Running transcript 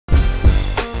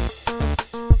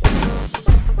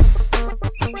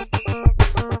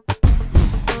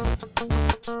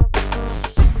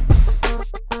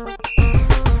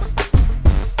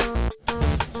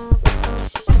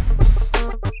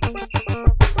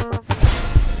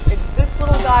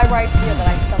guy right here that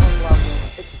I fell in love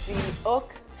with. It's the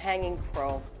OOK Hanging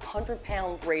Pro,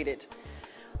 100-pound rated.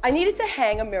 I needed to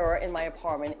hang a mirror in my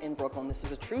apartment in Brooklyn. This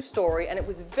is a true story, and it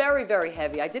was very, very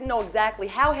heavy. I didn't know exactly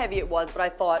how heavy it was, but I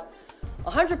thought,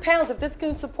 100 pounds, if this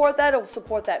can support that, it'll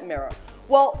support that mirror.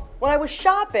 Well, when I was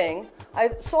shopping, I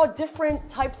saw different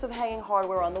types of hanging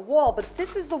hardware on the wall, but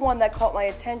this is the one that caught my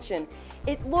attention.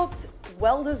 It looked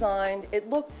well designed, it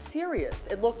looked serious,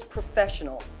 it looked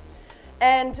professional.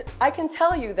 And I can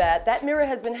tell you that that mirror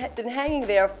has been hanging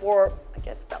there for, I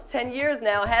guess, about 10 years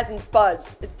now, hasn't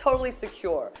budged. It's totally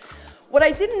secure. What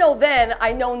I didn't know then,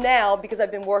 I know now because I've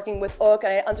been working with OOK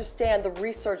and I understand the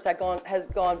research that has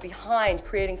gone behind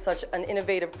creating such an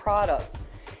innovative product.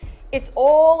 It's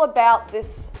all about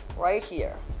this right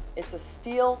here. It's a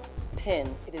steel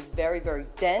pin. It is very, very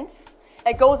dense.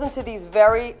 It goes into these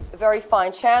very, very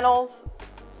fine channels.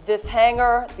 This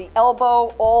hanger, the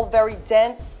elbow, all very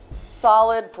dense,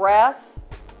 solid brass.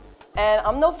 And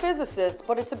I'm no physicist,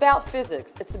 but it's about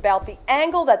physics. It's about the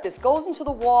angle that this goes into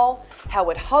the wall, how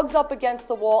it hugs up against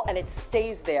the wall, and it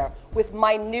stays there with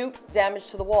minute damage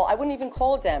to the wall. I wouldn't even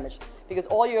call it damage because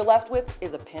all you're left with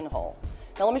is a pinhole.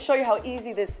 Now let me show you how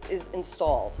easy this is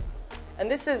installed.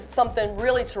 And this is something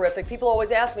really terrific. People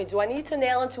always ask me, do I need to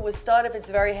nail into a stud if it's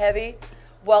very heavy?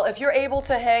 Well, if you're able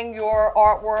to hang your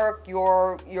artwork,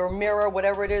 your mirror,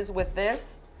 whatever it is with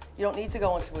this, you don't need to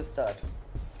go into a stud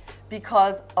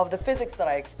because of the physics that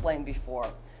I explained before.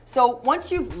 So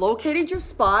once you've located your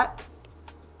spot,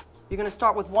 you're going to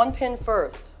start with one pin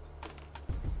first.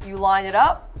 You line it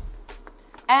up,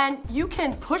 and you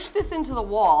can push this into the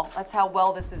wall. That's how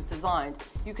well this is designed.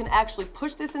 You can actually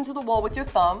push this into the wall with your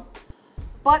thumb,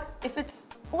 but if it's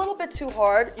a little bit too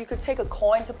hard, you could take a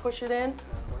coin to push it in.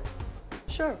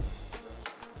 Sure.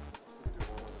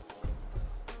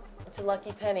 It's a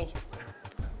lucky penny.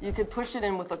 You could push it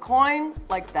in with a coin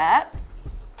like that,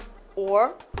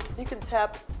 or you can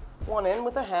tap one in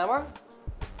with a hammer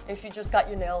if you just got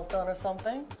your nails done or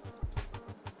something.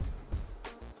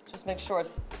 Just make sure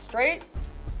it's straight.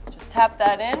 Just tap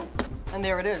that in, and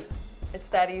there it is. It's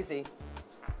that easy.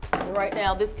 And right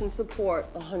now, this can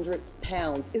support 100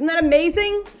 pounds. Isn't that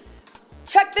amazing?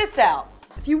 Check this out.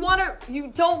 If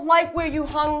you don't like where you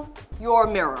hung your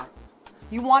mirror,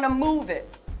 you want to move it,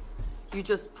 you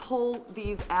just pull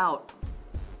these out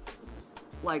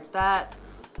like that,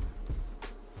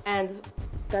 and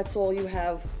that's all you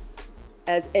have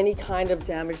as any kind of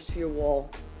damage to your wall.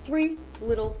 3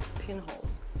 little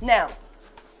pinholes. Now,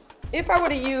 if I were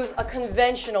to use a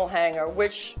conventional hanger,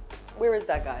 where is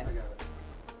that guy?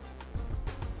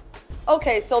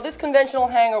 Okay, so this conventional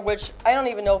hanger, which I don't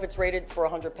even know if it's rated for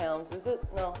 100 pounds, is it?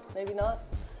 No, maybe not.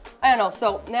 I don't know.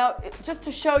 So now, just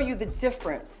to show you the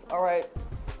difference, all right,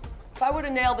 if I were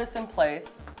to nail this in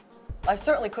place, I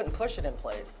certainly couldn't push it in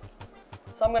place.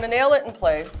 So I'm going to nail it in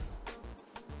place.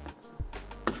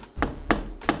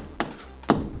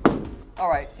 All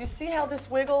right, do you see how this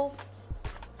wiggles?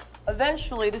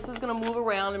 Eventually, this is going to move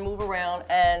around,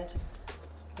 and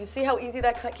you see how easy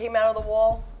that came out of the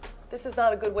wall? This is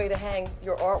not a good way to hang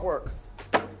your artwork.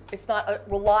 It's not a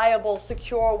reliable,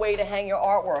 secure way to hang your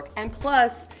artwork. And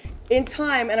plus, in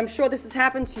time, and I'm sure this has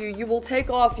happened to you, you will take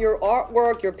off your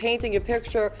artwork, your painting, your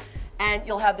picture, and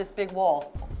you'll have this big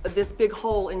wall, this big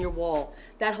hole in your wall.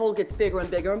 That hole gets bigger and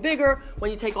bigger and bigger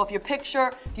when you take off your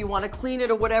picture. If you want to clean it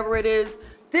or whatever it is,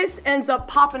 this ends up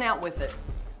popping out with it.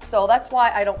 So that's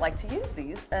why I don't like to use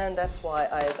these, and that's why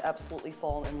I've absolutely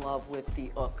fallen in love with the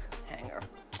OOK hanger.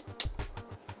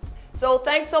 So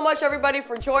thanks so much, everybody,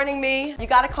 for joining me. You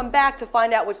got to come back to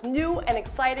find out what's new and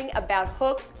exciting about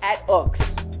hooks at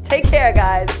OOKs. Take care,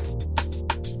 guys.